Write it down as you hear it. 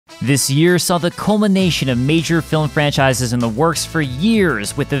This year saw the culmination of major film franchises in the works for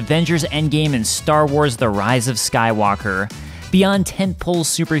years with Avengers Endgame and Star Wars The Rise of Skywalker. Beyond tentpole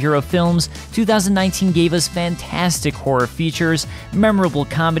superhero films, 2019 gave us fantastic horror features, memorable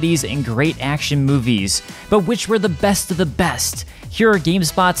comedies, and great action movies. But which were the best of the best? Here are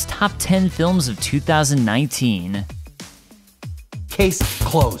GameSpot's top 10 films of 2019. Case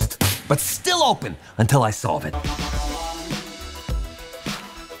closed, but still open until I solve it.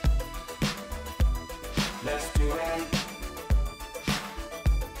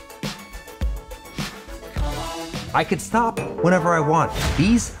 I could stop whenever I want.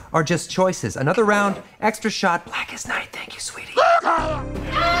 These are just choices. Another round, extra shot, black as night. Thank you, sweetie.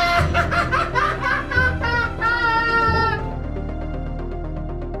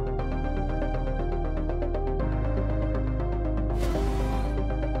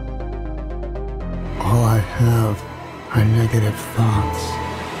 All I have are negative thoughts.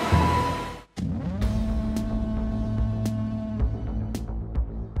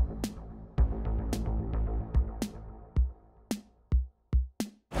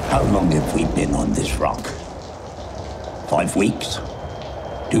 How long have we been on this rock? 5 weeks?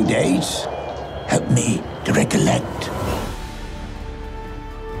 2 days? Help me to recollect.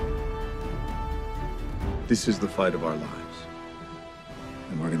 This is the fight of our lives,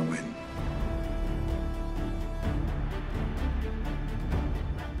 and we're gonna win.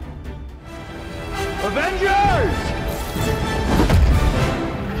 Avengers!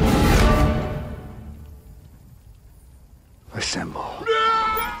 Assemble.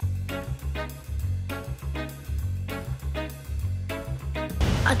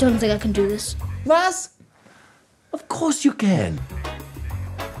 I don't think I can do this. Was? Of course you can.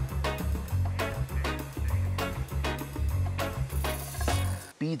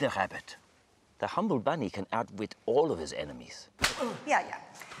 Be the rabbit. The humble bunny can outwit all of his enemies. Yeah.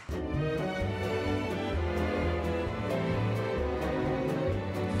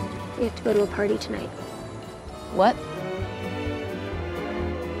 We have to go to a party tonight. What?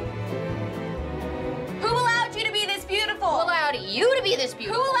 Who allowed you to be this beautiful? Who allowed you to be this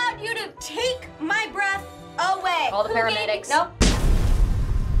beautiful? Who allowed you to take my breath away? Call the paramedics. No.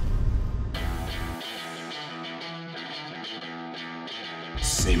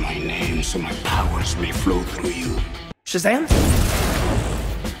 Say my name so my powers may flow through you. Shazam?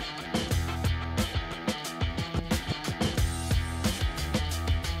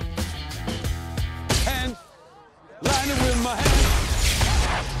 Hand, line it with my hand.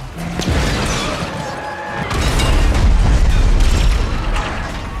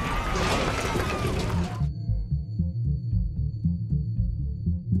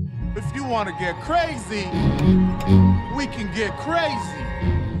 If you want to get crazy, we can get crazy.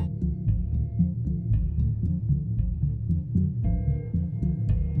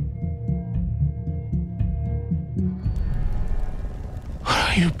 What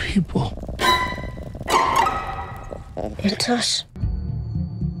are you people? It's us.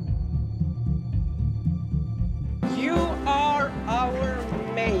 You are our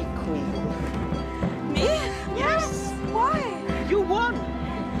May Queen. Me? Yes. Why? You won!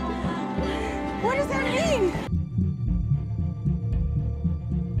 What does that mean?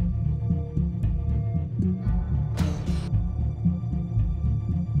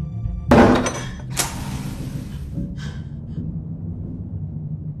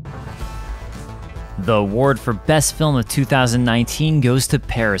 The award for Best Film of 2019 goes to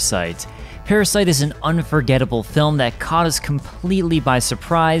Parasite. Parasite is an unforgettable film that caught us completely by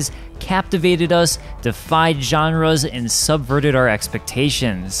surprise, captivated us, defied genres, and subverted our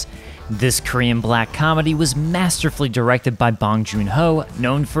expectations. This Korean black comedy was masterfully directed by Bong Joon-ho,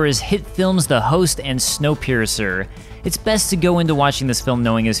 known for his hit films The Host and Snowpiercer. It's best to go into watching this film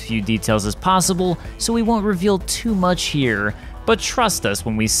knowing as few details as possible, so we won't reveal too much here. But trust us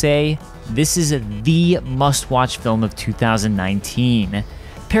when we say, this is the must-watch film of 2019.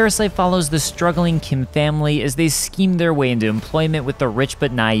 Parasite follows the struggling Kim family as they scheme their way into employment with the rich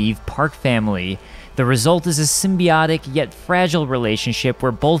but naive Park family. The result is a symbiotic yet fragile relationship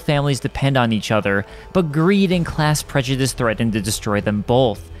where both families depend on each other, but greed and class prejudice threaten to destroy them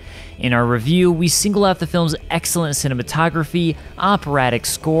both. In our review, we single out the film's excellent cinematography, operatic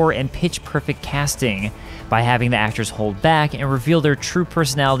score, and pitch-perfect casting. By having the actors hold back and reveal their true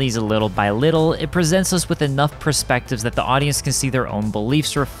personalities little by little, it presents us with enough perspectives that the audience can see their own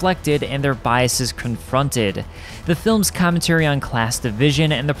beliefs reflected and their biases confronted. The film's commentary on class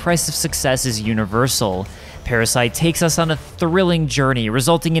division and the price of success is universal. Parasite takes us on a thrilling journey,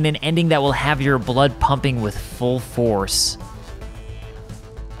 resulting in an ending that will have your blood pumping with full force.